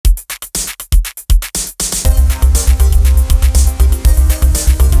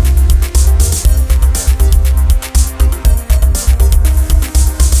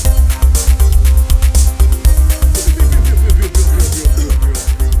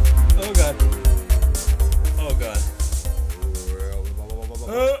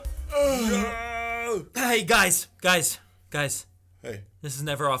guys. Hey. This is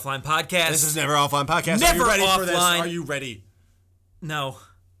Never Offline Podcast. This is Never Offline Podcast. Never Are you ready offline. for this? Are you ready? No,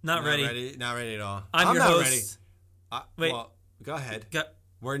 not ready. Not ready at all. I'm your not host. ready. Wait. Well, go ahead. Go,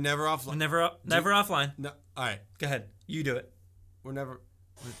 We're never offline. never offline. No. All right. Go ahead. You do it. We're never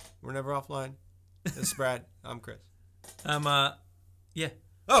offline. This is Brad. I'm Chris. Yeah.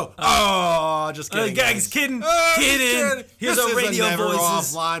 Just kidding. Guys, kidding. Here's This our is radio the Never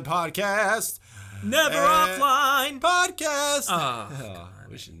voices. Offline Podcast. Never offline. Podcast. Oh,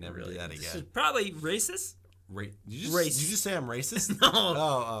 we should never do that This is again. probably racist. Did you Racist. just say I'm racist? No.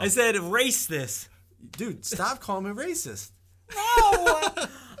 Oh. I said erase this. Dude, stop calling me racist. No.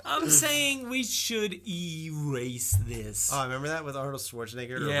 I'm saying we should erase this. Oh, remember that with Arnold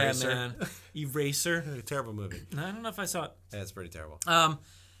Schwarzenegger? Yeah, Eraser? man. Eraser. Terrible movie. I don't know if I saw it. Yeah, it's pretty terrible.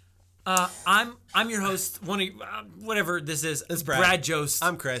 I'm your host. Whatever this is. It's Brad. Brad Jost.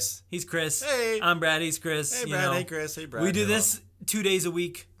 I'm Chris. He's Chris. Hey. I'm Brad. He's Chris. Hey, you Brad. know. Hey, Chris. Hey, Brad. We do Hello. this 2 days a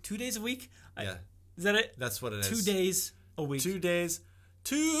week. 2 days a week? Yeah, Is that it? that's what it is. 2 days a week. 2 days.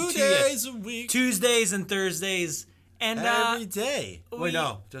 Two days a week. Tuesdays and Thursdays. And Every day. we- Wait,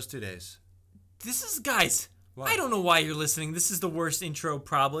 no. Just 2 days. this is, guys, What? I don't know why you're listening. This is the worst intro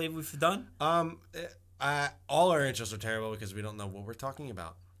probably we've done. All our intros are terrible because we don't know what we're talking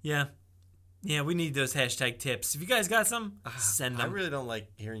about. Yeah. Yeah, we need those hashtag tips. If you guys got some, send I them. really don't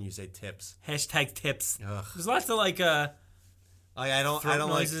like hearing you say tips. Hashtag tips. Ugh. There's lots of I don't throat like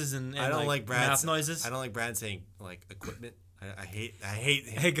noises and I don't like Brad mouth noises. I don't like Brad saying like equipment. I hate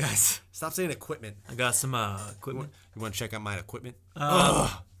Hey guys, Stop saying equipment. I got some equipment. You want to check out my equipment?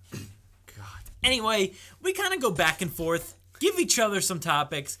 God. Anyway, we kind of go back and forth, give each other some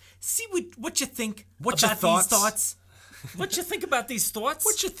topics, see what you think What your about thoughts? these thoughts. What you think about these thoughts?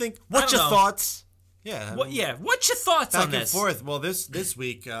 What you think? I What don't your know. thoughts? Yeah. What's your thoughts back on and this? forth. Well, this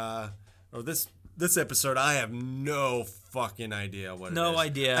week or this episode, I have no fucking idea what it is. No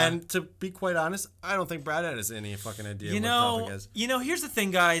idea. And to be quite honest, I don't think Brad has any fucking idea what the topic is. Here's the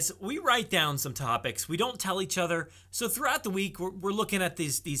thing, guys. We write down some topics. We don't tell each other. So throughout the week, we're looking at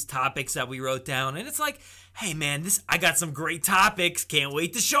these topics that we wrote down, and it's like, hey man, I got some great topics. Can't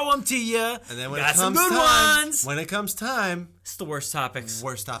wait to show them to you. And then when got it comes some good time, ones. when it comes time, It's the worst topics.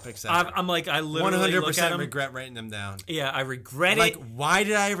 worst topics ever. I'm like, I literally look at 100% them. regret writing them down. Yeah, I regret Like, it. why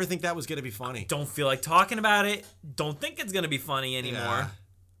did I ever think that was gonna be funny? Don't feel like talking about it. Don't think it's gonna be funny anymore. Yeah,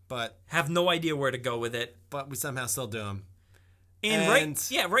 but Have no idea where to go with it. we somehow still do them. And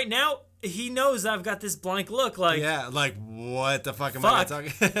right now, he knows I've got this blank look. Like, Yeah, like what the fuck am I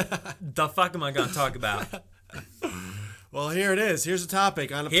talking? the fuck am I gonna talk about? Well, here it is. Here's a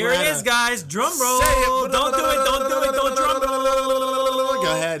topic on a Here platter. it is, guys. Drum roll. Say it. Don't do it. Don't drum roll.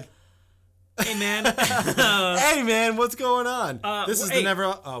 Go ahead. Hey, man. Hey, man, what's going on? This is hey, the never.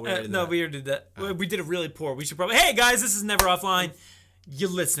 Oh, we already did no, that. we already did that. We did it really poor. We should probably. Hey, guys, this is Never Offline. You're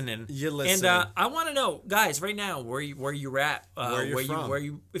listening. You're listening. And I want to know, guys, right now, where you're at. Where you're from. Where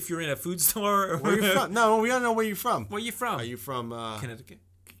you, if you're in a food store. Or Where you from? No, we don't know where you're from. Where you from? Are you from Connecticut?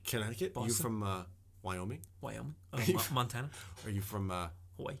 Connecticut? Are you Boston? from Wyoming? Wyoming? Montana? Are you from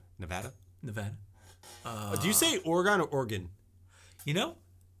Hawaii? Nevada? Nevada? Do you say Oregon or Oregon? You know,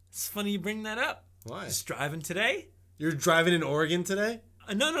 it's funny you bring that up. Why? Just driving today. You're driving in Oregon today?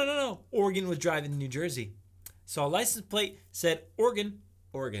 No. Oregon was driving in New Jersey. Saw a license plate said Oregon.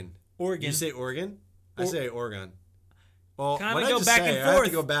 Oregon. Oregon. You say Oregon? I say Oregon. Well, Kinda what go I just back say? and I have forth.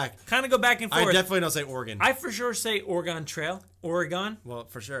 to go back. Kind of go back and forth. I definitely don't say Oregon. I for sure say Oregon Trail, Oregon, Well,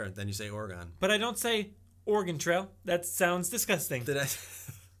 for sure. Then you say Oregon. but I don't say Oregon Trail. That sounds disgusting. Did I?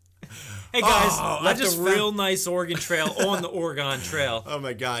 Hey guys, I left just a real nice Oregon Trail on the Oregon Trail. Oh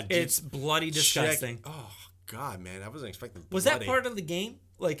my God! It's bloody disgusting. Oh God, man! I wasn't expecting. Was that part of the game?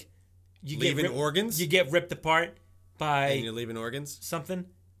 Like, you Leaving get organs? You get ripped apart by And you're leaving organs? something,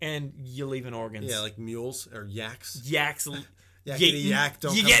 and you leaving organs. Yeah, like mules or yaks. Yaks. Yakety yak,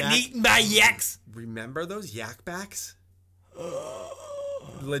 don't you come getting back. eaten by yaks. Remember those yak backs?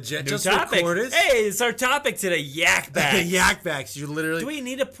 Legit, New just topic. recorded. Hey, it's our topic today. Yak back. Yak backs. You literally. Do we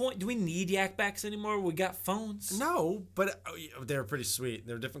need a point? Do we need yak backs anymore? We got phones. No, but they were pretty sweet.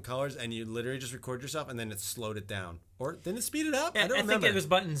 They were different colors, and you literally just record yourself, and then it slowed it down, or then it speed it up. I don't think remember. it was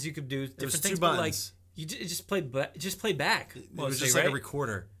buttons you could do different was things, two but like buttons. you just play back. It was just like a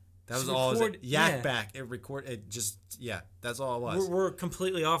recorder. That was Just all. record- Yak yeah. back. It record. It just That's all it was. We're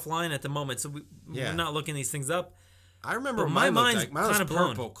completely offline at the moment, so we're not looking these things up. I remember But mine my looked mind's like mine was kind of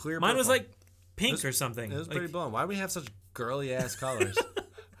purple, blown. clear. Mine was purple. like pink or something. It was Like, pretty blown. Why do we have such girly ass colors?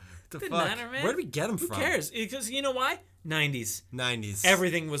 The didn't fuck? matter, man. Where did we get them Who from? cares? Because you know why? 90s. 90s.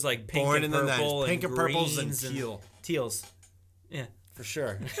 Everything was like pink Born and in the purple 90s. and Pink and purples and greens teal. Teals. Yeah. for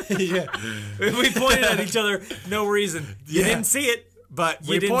sure. Yeah. We pointed at each other, no reason. You Yeah. didn't see it, But you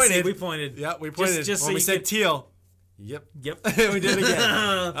we didn't pointed. see it. We pointed. Yeah, we pointed. Just when so we you said could- teal. Yep. Yep. We did it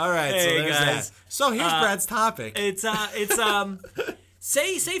again. All right, so Hey, there's guys. that. So here's Brad's topic. It's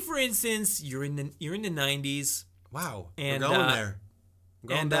say for instance you're in the 90s Wow, and, we're going there. I'm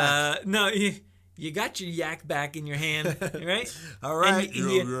going and back. no you got your yak back in your hand, right? All right,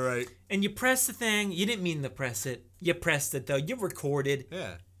 and you're right. And you press the thing. You didn't mean to press it. You pressed it though. You recorded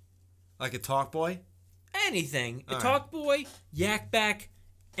Yeah, like a talk boy. anything. A All talk boy, yak back,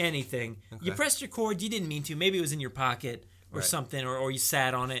 anything. You Okay. pressed your cord. You didn't mean to. Maybe it was in your pocket or Right. something, or you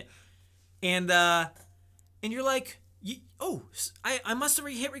sat on it, and you're like, I must have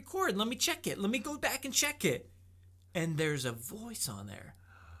hit record. Let me check it. Let me go back and check it. And there's a voice on there.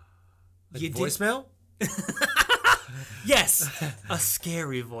 Like You did- voicemail. Yes, a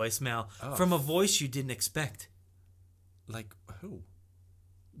scary voicemail from a voice you didn't expect. Like who?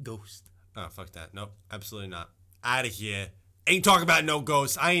 Ghost. Oh, fuck that. Nope, absolutely not. Out of here. Ain't talking about no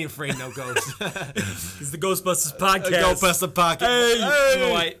ghosts. I ain't afraid no ghosts. It's the Ghostbusters podcast. Go past the pocket.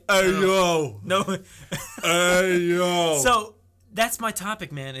 Hey, yo. No. Hey, yo. So that's my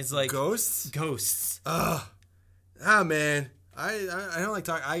topic, man. Is like ghosts? ghosts. Ah, man. I don't like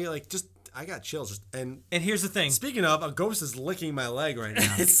talking. I got chills. And And here's the thing. speaking of, a ghost is licking my leg right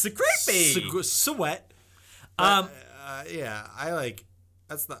now. It's creepy. Sweat. Yeah,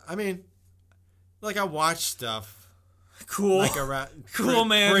 that's not, I mean, like I watch stuff. Cool. Like around. Cool,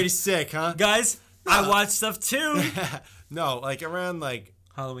 man. Pretty sick, huh? Guys, I watch stuff too. No, like around like,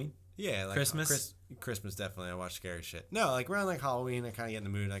 Halloween. yeah, like Christmas? Christmas definitely. I watch scary shit. No, like around like Halloween, I kind of get in the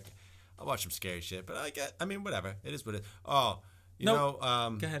mood. Like I watch some scary shit, but I mean, whatever. It is what it is. Oh, you Nope.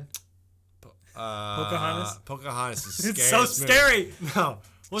 know, Go ahead. Pocahontas. Pocahontas is It's scary. so scary. No.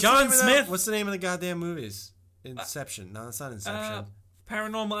 What's John the name of that- Smith. What's the name of the goddamn movies? Inception. No, that's not Inception.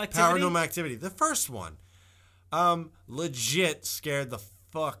 Paranormal Activity. Paranormal Activity. The first one. Legit scared the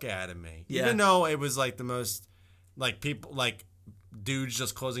fuck out of me. Yeah. Even though it was like the most, like people, like dudes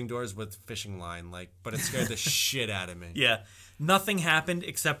just closing doors with fishing line, like, but it scared the shit out of me. Yeah. Nothing happened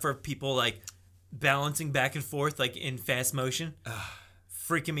except for people like balancing back and forth like in fast motion.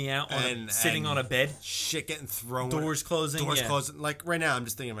 Freaking me out sitting on a bed. Shit getting thrown. Doors closing. Doors yeah. closing. Like right now, I'm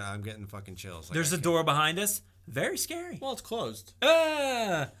just thinking about it, I'm getting fucking chills. Like, There's I a can't- door behind us. Very scary. Well, it's closed.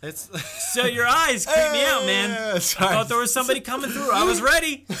 It's It's. so your eyes creep me out, man. I Sorry. thought there was somebody coming through. I was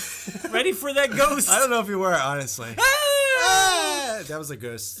ready for that ghost. I don't know if you were, honestly. Ah! That was a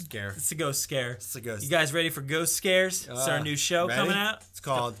ghost scare. It's a ghost scare. It's a ghost. You guys ready for ghost scares? It's our new show Ready? coming out. It's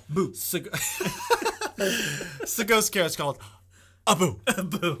called Boo. It's the ghost scare. It's called Abu.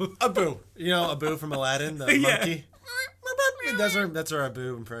 Boo. Abu. You know Abu from Aladdin, the Yeah. monkey. That's our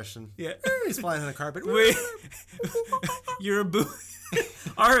Abu impression. Yeah. He's flying on the carpet. Wait. Your Abu.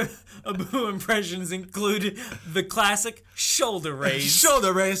 Our Abu impressions include the classic shoulder raise.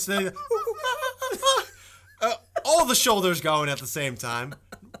 Shoulder raise. All the shoulders going at the same time.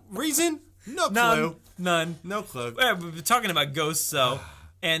 Reason? No clue. None. No clue. Yeah, we've been talking about ghosts, though,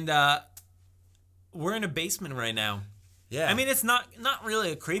 and we're in a basement right now. Yeah. I mean, it's not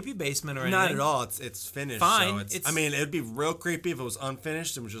really a creepy basement or anything. not at all. It's finished. Fine. So I mean, it'd be real creepy if it was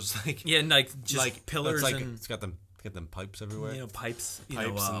unfinished and was just like Yeah, and like just like pillars it's like, and it's got them pipes everywhere. pipes,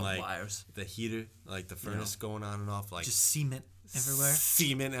 Pipes and like wires, the heater, like the furnace going on and off, like just cement everywhere.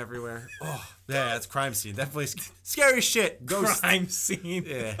 Cement everywhere. Oh, yeah, it's crime scene. Definitely scary shit. Ghost. Crime scene.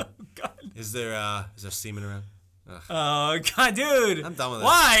 Yeah. Oh, God. Is there semen around? Oh God, dude. I'm done with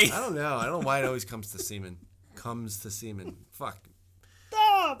Why? that. I don't know. I don't know why it always comes to semen. Fuck.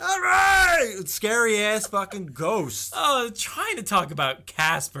 All right. Scary ass fucking ghost. Oh, trying to talk about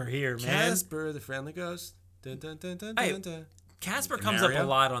Casper here, man. Casper, the friendly ghost. Dun, dun, dun, dun, Hey, dun, dun. Casper comes up a Mario?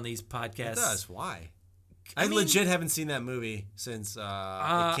 lot on these podcasts. It does. Why? I I mean- legit haven't seen that movie since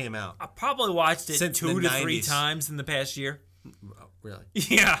it came out. I probably watched it Since 2 the to 3 90s. times in the past year. Oh, really?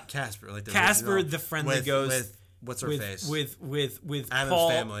 Yeah. Casper, like the Casper, original. the friendly with, ghost. With what's her face? With Adam's Paul,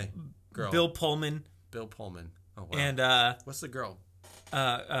 Family girl. Bill Pullman, Bill Pullman. Oh wow. and what's the girl?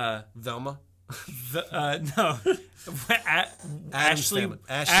 no, Velma. Ashley, Family.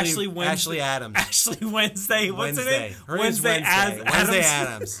 Ashley Wednesday, Ashley Adams. Ashley Wednesday. What's her name? Her name's Wednesday. Wednesday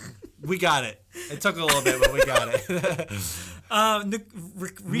Adams. We got it. It took a little bit, but we got it.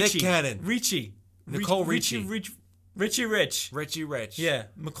 Nick Cannon. Richie. Nicole Richie. Richie Rich. Richie Rich. Yeah,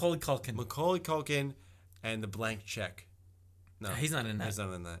 Macaulay Culkin. Macaulay Culkin and the blank check. No, He's not in that. He's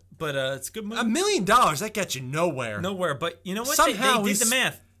not in that. But it's a good movie. $1 million, that gets you nowhere. Nowhere, but you know what? Somehow they did he's- the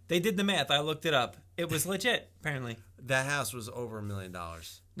math. They did the math. I looked it up. It was legit, apparently. That house was over $1 million.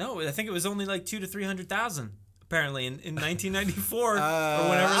 No, I think it was only like 200,000 to 300,000. apparently in 1994 or whenever I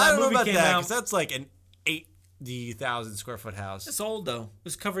that don't know movie about came that, out. 'cause that's like an 80,000 square foot house. It's old though. It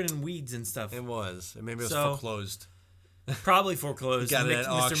was covered in weeds and stuff. It was. And maybe it was So- foreclosed. Probably foreclosed. Got it at Mr.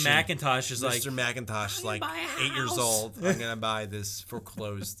 auction. McIntosh is like, Mr. McIntosh is like buy a 8 years house. old. I'm gonna buy this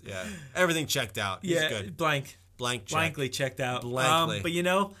foreclosed. Yeah, everything checked out. He's yeah, good. blank, Blank check. blankly checked out. Blankly. But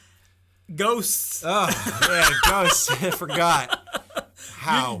ghosts. Oh yeah, ghosts. I forgot.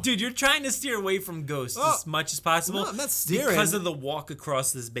 How? Dude, you're trying to steer away from ghosts as much as possible. No, I'm not steering. Because of the walk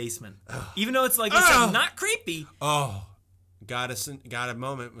across this basement. Even though it's like you said, not creepy. Oh, got a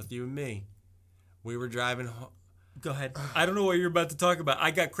moment with you and me. We were driving home. Go ahead. I don't know what you're about to talk about.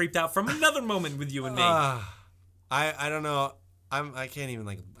 I got creeped out from another moment with you and me. I don't know. I can't even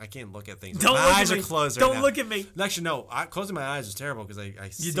I can't look at things. Don't my look eyes at are me. closed right Don't now. look at me. Actually, no. Closing my eyes was terrible because I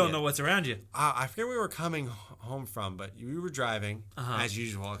see You don't it. know what's around you. I forget where we were coming home from, but we were driving as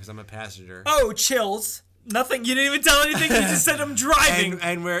usual because I'm a passenger. Oh, chills. Nothing. You didn't even tell anything. You just said I'm driving.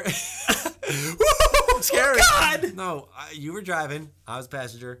 And we're Woo! scary. Oh, God. No, you were driving. I was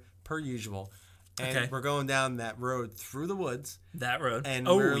passenger per usual, and Okay. we're going down that road through the woods. That road. And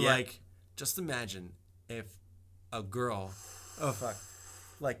oh, we're yeah. like, just imagine if a girl, oh fuck,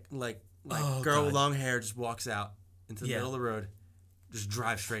 like Oh, girl with God. long hair just walks out into the Yeah. middle of the road, just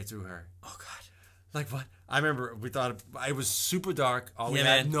drive straight through her. Oh, God. Like what? I remember we thought it was super dark. All we Yeah,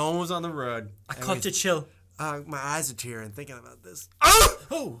 had, man. no one was on the road. I caught you chill. My eyes are tearing thinking about this.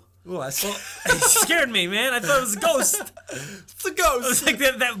 Oh! Ooh, that's It scared me, man. I thought it was a ghost. it's a It ghost. was like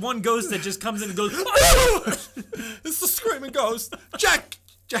that one ghost that just comes in and goes, It's the screaming ghost. Jack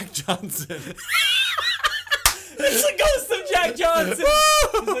Johnson. it's the ghost of Jack Johnson.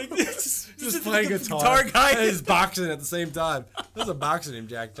 He's like, Just playing the guitar. guy. And he's boxing at the same time. There's a boxer named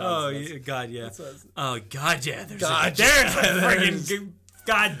Jack Oh, Johnson. yeah, God, yeah. That's- Oh, God, yeah. There's God, there's a yeah. friggin'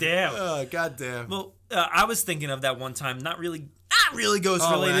 goddamn. Oh, goddamn. Well, I was thinking of that one time. Not really ghost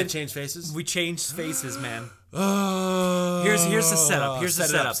Oh, when I related. change faces? We changed faces, man. Oh. Here's the setup. Here's the Set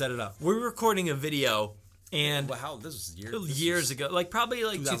it setup. up, set it up. We're recording a video, and Wow, this was years ago, like probably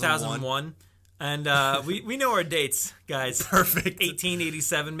like 2001. 2001. And we know our dates, guys. Perfect.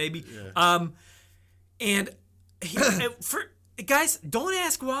 1887 maybe. Yeah. And for guys, don't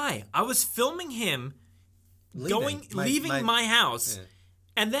ask why. I was filming him leaving my house, Yeah.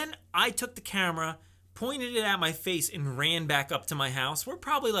 and then I took the camera, pointed it at my face, and ran back up to my house. We're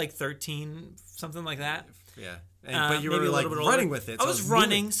probably like 13, something like that. Yeah. But you maybe were a like little bit older. running with it. I so was it's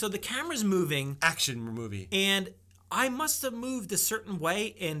running, moving. so the camera's moving, Action movie. and I must have moved a certain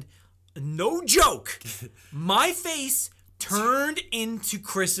way, and no joke, my face turned into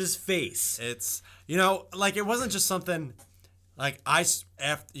Chris's face. It's, like it wasn't just something like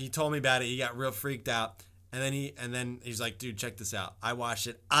after he told me about it, he got real freaked out. And then he's like, dude, check this out. I watched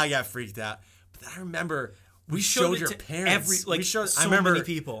it. I got freaked out. But then I remember we showed showed it your to parents. like, we showed, so I remember many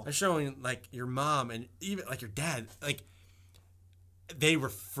people. I was showing like your mom and even like your dad. Like they were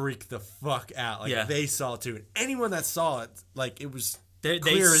freaked the fuck out. Like Yeah. they saw it too. And anyone that saw it, like it was They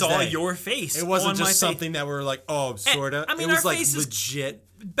clear as saw day. your face. It wasn't on my just face. something that we're like, oh, sorta. I mean, it was our like faces- legit.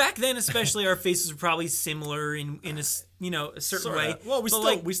 Back then, especially, our faces were probably similar in a a certain Sorta. way. Well,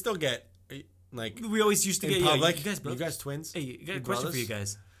 But, we still get like we always used to in get public. you guys, you guys twins. Hey, you got a You question for brothers? you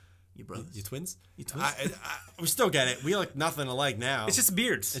guys. You brothers? You twins? You twins? We still get it. We look nothing alike now. It's just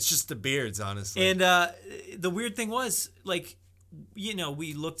beards. It's just the beards, honestly. And the weird thing was, like,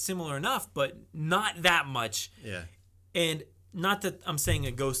 we looked similar enough, but not that much. yeah. And not that I'm saying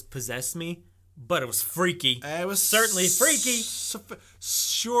a ghost possessed me, but it was freaky. It was certainly freaky.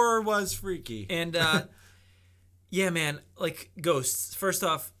 Sure was freaky. And yeah, man, like ghosts. First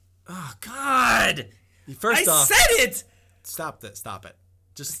off, oh God, First I off, said it. stop it. Stop it.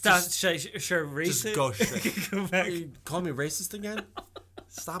 Just Stop. Just, Should I erase just it? go straight. Go back. You call me racist again?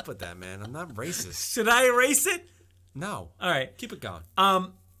 Stop with that, man. I'm not racist. Should I erase it? No. All right. Keep it going.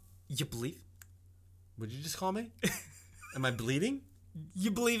 You believe? Would you just call me? Am I bleeding?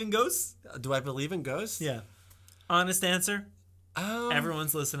 You believe in ghosts? Do I believe in ghosts? Yeah. Honest answer. Everyone.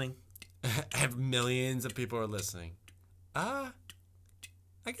 Everyone's listening. Have millions of people are listening. I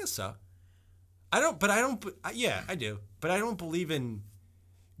guess so. Yeah, I do. But I don't believe in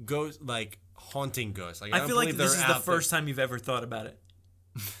ghosts, like haunting ghosts. Like, I don't feel like believe this they're is the out there. first time you've ever thought about it.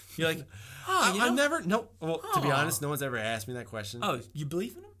 You're like, I've never, no, well, to be Aw. honest, no one's ever asked me that question. oh, you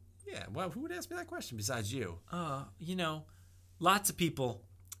believe in them? Yeah, well, who would ask me that question besides you? Lots of people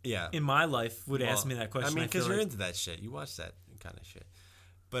Yeah. in my life would ask Well, me that question. I mean, because feel you're like. into that shit. You watch that kind of shit.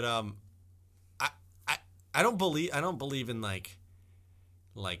 But I don't believe in like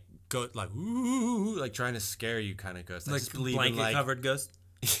go like ooh like trying to scare you kind of ghosts. I Like just believe in blanket like covered ghost.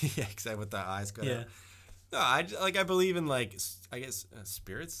 yeah, exactly with the eyes cut Yeah. out. No, I believe in I guess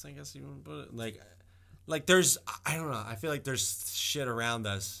spirits. I guess you want to put it like there's I don't know. I feel like there's shit around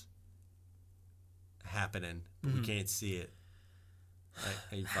us happening, but we can't see it.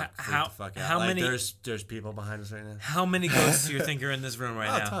 Like, you freak the fuck out. How like, many? There's people behind us right now. How many ghosts do you think are in this room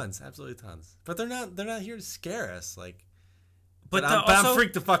right now? Tons, absolutely tons. But they're not here to scare us. Like, but I'm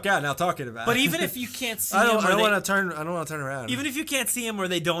freaked the fuck out now talking about it. But even if you can't see I them, don't want to turn around. Even if you can't see them or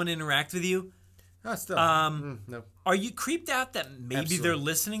they don't interact with you, still, no. Are you creeped out that maybe Absolutely. they're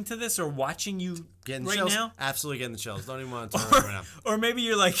listening to this or watching you Getting right chills? now? Absolutely getting the chills. Don't even want to turn around right now. Or maybe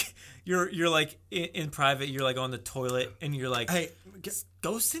you're like you're like in private. You're like on the toilet and you're like, Hey,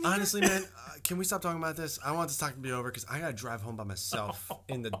 ghost in here? honestly, man, can we stop talking about this? I want this talk to be over because I gotta drive home by myself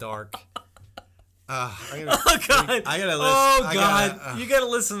in the dark. God! I gotta listen. Oh God! You gotta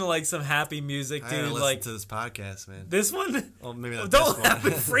listen to like some happy music, I dude. gotta listen Like to this podcast, man. this one. Well, maybe not Don't this let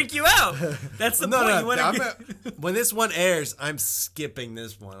one. it freak you out. That's the point. You wanna when this one airs, I'm skipping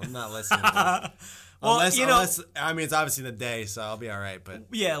this one. I'm not listening to it. Well, unless, I mean, it's obviously the day, so I'll be all right. But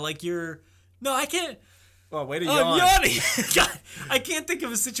yeah, like you're. No, I can't. well, wait a I'm yawn. yawning. God, I can't think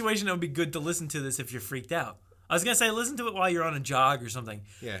of a situation that would be good to listen to this if you're freaked out. I was gonna say listen to it while you're on a jog or something.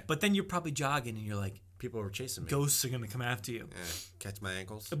 Yeah. But then you're probably jogging and you're like, People were chasing me. ghosts are gonna come after you. Yeah, catch my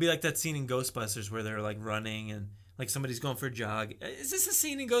ankles. It'll be like that scene in Ghostbusters where they're like running and like somebody's going for a jog. Is this a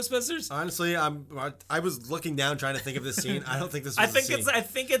scene in Ghostbusters? Honestly, I was looking down trying to think of the scene. I don't think this was I think the scene. I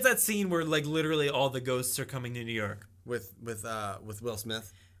think it's that scene where like literally all the ghosts are coming to New York. with Will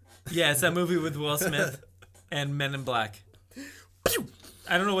Smith. Yeah, it's that movie with Will Smith and Men in Black.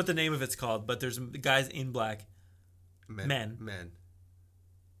 I don't know what the name of it's called, but there's guys in black. Men.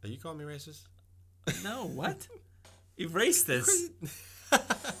 Are you calling me racist? No, what? Erase this.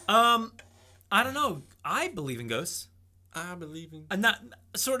 I don't know. I believe in ghosts. I believe in. I'm not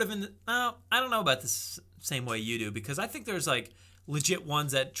sort of in the. I don't know about this same way you do because I think there's like legit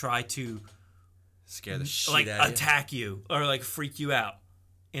ones that try to Scare the shit like out of you. attack you or like freak you out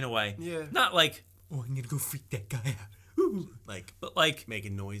in a way. Yeah. Not like I'm gonna go freak that guy out. Ooh. Like But like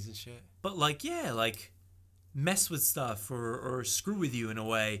making noise and shit. But like yeah, like mess with stuff or screw with you in a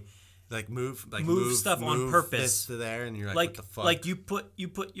way. Like move stuff on purpose. this to there, and you're like, Like what the fuck? like you put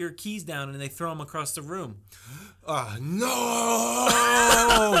your keys down and they throw them across the room. No,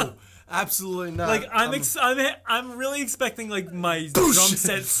 absolutely not. Like I'm really expecting like my drum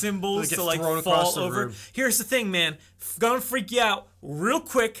set cymbals Get to like thrown fall across the over. room. Here's the thing, man. Gonna freak you out real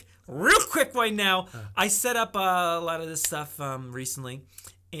quick right now. I set up a lot of this stuff recently,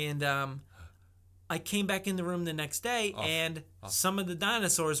 and I came back in the room the next day, and some of the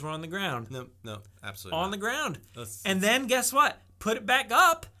dinosaurs were on the ground. No, absolutely On not. the ground. That's- And then guess what? Put it back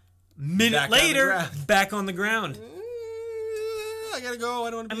up. Minute Back on the later, ground. back on the ground. I gotta go. I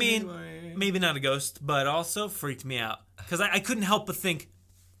don't want to I be mean, anywhere. maybe not a ghost, but also freaked me out because I couldn't help but think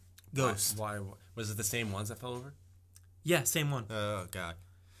ghost. Why? Was it the same ones that fell over? Yeah, same one. Oh god.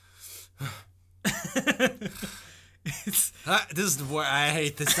 It's, This is where I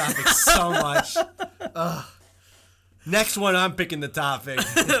hate this topic so much. Ugh. Next one, I'm picking the topic.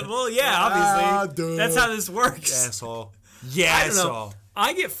 well, yeah, obviously duh. that's how this works. Asshole. I don't know. Asshole.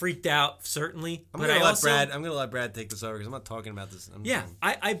 I get freaked out certainly, I'm but gonna I let also I'm gonna let Brad take this over because I'm not talking about this. yeah,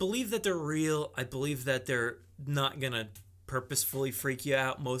 I believe that they're real. I believe that they're not gonna purposefully freak you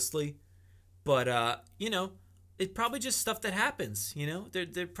out mostly, but you know, it's probably just stuff that happens. You know,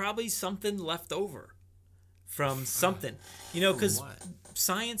 they're probably something left over from something. You know, because what?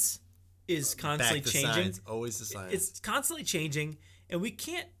 science is constantly Back to changing. science. Always the science. It's constantly changing, and we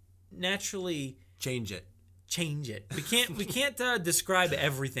can't naturally Change it. change it. We can't describe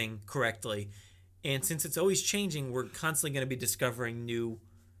everything correctly, and since it's always changing, we're constantly going to be discovering new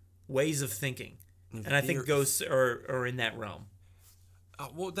ways of thinking. And I think ghosts are in that realm.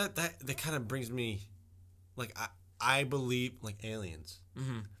 Well, that kind of brings me, like, I believe like aliens.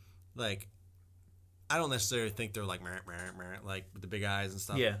 Mm-hmm. Like, I don't necessarily think they're like like with the big eyes and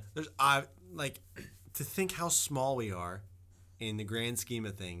stuff. Yeah. There's like to think how small we are in the grand scheme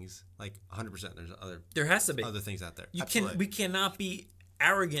of things. Like 100%. There's There has to be. other things out there. We cannot be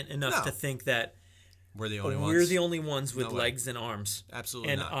arrogant enough No. to think that We're the only ones. we're the only ones with No way. legs and arms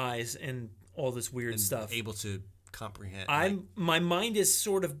Absolutely and not. eyes and all this weird And stuff. able to comprehend. My mind is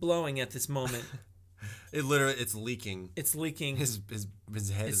sort of blowing at this moment. It's leaking. It's leaking. His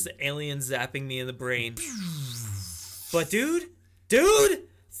head It's is. the alien zapping me in the brain. But dude,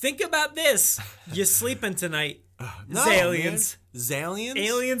 think about this. You're sleeping tonight. No, Aliens. man. Zalians?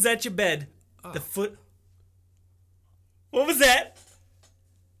 Aliens at your bed. The foot. What was that?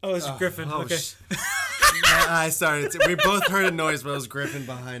 Oh, it's Griffin. Oh, okay. I started. We both heard a noise, but it was Griffin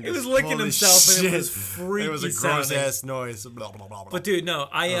behind us. It was licking Holy himself, shit. and it was freaky. It was a gross sounding. ass noise. Blah, blah, blah, blah. But dude, no,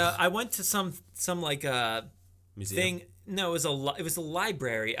 I went to some like Museum? thing. No, it was a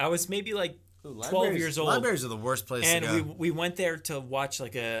library. I was maybe like 12 years old. Libraries are the worst place to go. And we went there to watch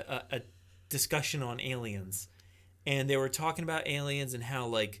like a discussion on aliens, and they were talking about aliens and how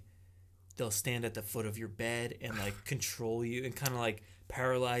like they'll stand at the foot of your bed and like control you and kind of like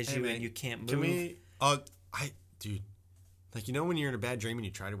paralyze you, man, and you can't move. Can we? Dude, like when you're in a bad dream and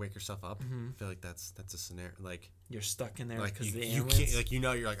you try to wake yourself up, I feel like that's a scenario. Like You're stuck in there like because the you aliens. can't. Like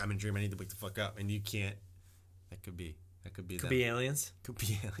you're like I'm in a dream. I need to wake the fuck up, and you can't. That could be. Could be aliens. Could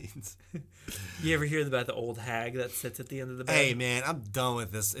be aliens. You ever hear about the old hag that sits at the end of the bed? Hey man, I'm done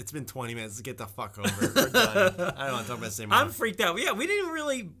with this. It's been 20 minutes. Get the fuck over it. We're done. I don't want to talk about the same. I'm freaked out. Yeah, we didn't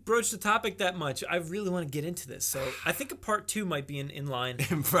really broach the topic that much. I really want to get into this, so I think a part 2 might be in line.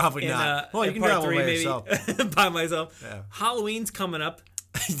 Probably not. Well, you in can do part that one 3 by maybe yourself. by myself. Yeah. Halloween's coming up.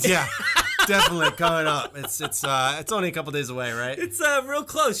 Yeah, definitely coming up. It's only a couple days away, right? It's real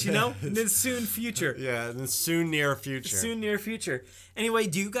close, in the soon future. Yeah, in the soon near future. Soon near future. Anyway,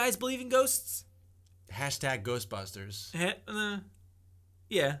 do you guys believe in ghosts? Hashtag Ghostbusters.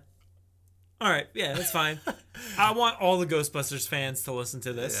 Yeah. All right. Yeah, that's fine. I want all the Ghostbusters fans to listen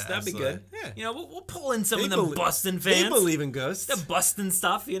to this. Yeah, That'd be good. yeah. We'll pull in some They of them belie- Bustin' fans. They believe in ghosts. The busting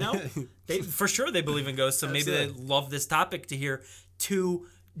stuff, For sure they believe in ghosts, so maybe they Absolutely. love this topic to hear two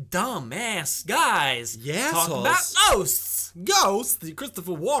dumb-ass guys talk Assholes. about ghosts. Ghost.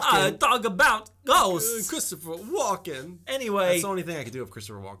 Christopher Walken. Talk about ghosts. Christopher Walken. Anyway, That's the only thing I could do if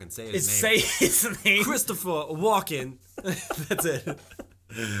Christopher Walken say his is name. say his name. Christopher Walken. That's it.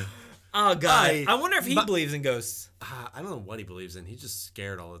 Oh, God. I- I wonder if he but- believes in ghosts. I don't know what he believes in. He's just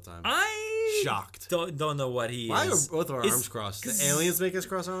scared all the time. I Shocked. don't know what he Why are is. both of our It's- arms crossed? 'cause- The aliens make us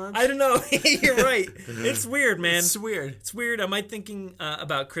cross our arms? I don't know. You're right. It's weird, man. It's weird. It's weird. I might thinking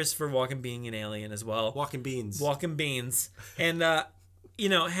about Christopher Walken being an alien as well. Walking beans. Walking beans. And,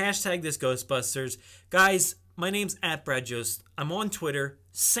 hashtag this Ghostbusters. Guys, my name's @BradJost. I'm on Twitter.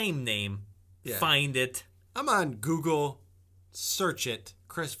 Same name. Yeah. Find it. I'm on Google. Search it.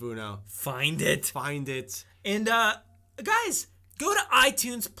 Chris Vuno. Find it. Find it. And, guys, go to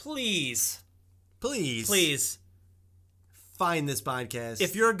iTunes, please. Please. Please. Find this podcast.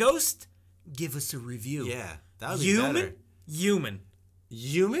 If you're a ghost, give us a review. Yeah. That would be better. Human.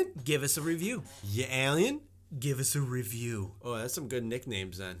 Human? Give us a review. You alien? Give us a review. Oh, that's some good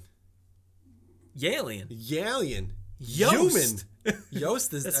nicknames then. Yalien. Yalien. Yost. Human.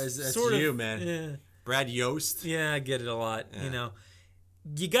 Yost is that's sort you, of, man. Yeah. Brad Yost. Yeah, I get it a lot.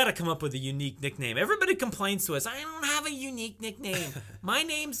 You got to come up with a unique nickname. Everybody complains to us. I don't have a unique nickname. My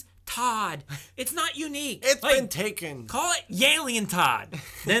name's Todd. It's not unique. It's Like, been taken. call it Yalien Todd.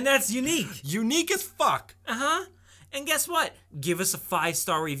 Then that's unique. Unique as fuck. And guess what? Give us a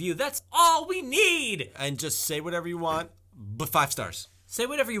 5-star review. That's all we need. And just say whatever you want, but 5 stars. Say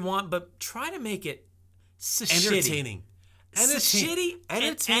whatever you want, but try to make it Entertaining. Shitty and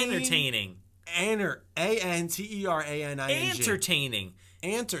entertaining. Anteraning. Entertaining.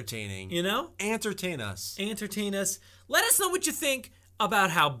 Entertaining. Entertain us. Entertain us. Let us know what you think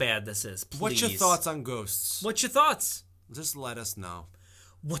about how bad this is, please. What's your thoughts on ghosts? What's your thoughts? Just let us know.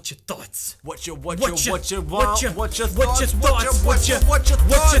 What's your thoughts? What's your What's your thoughts? What's your thoughts? What's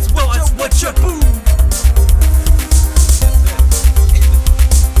your thoughts?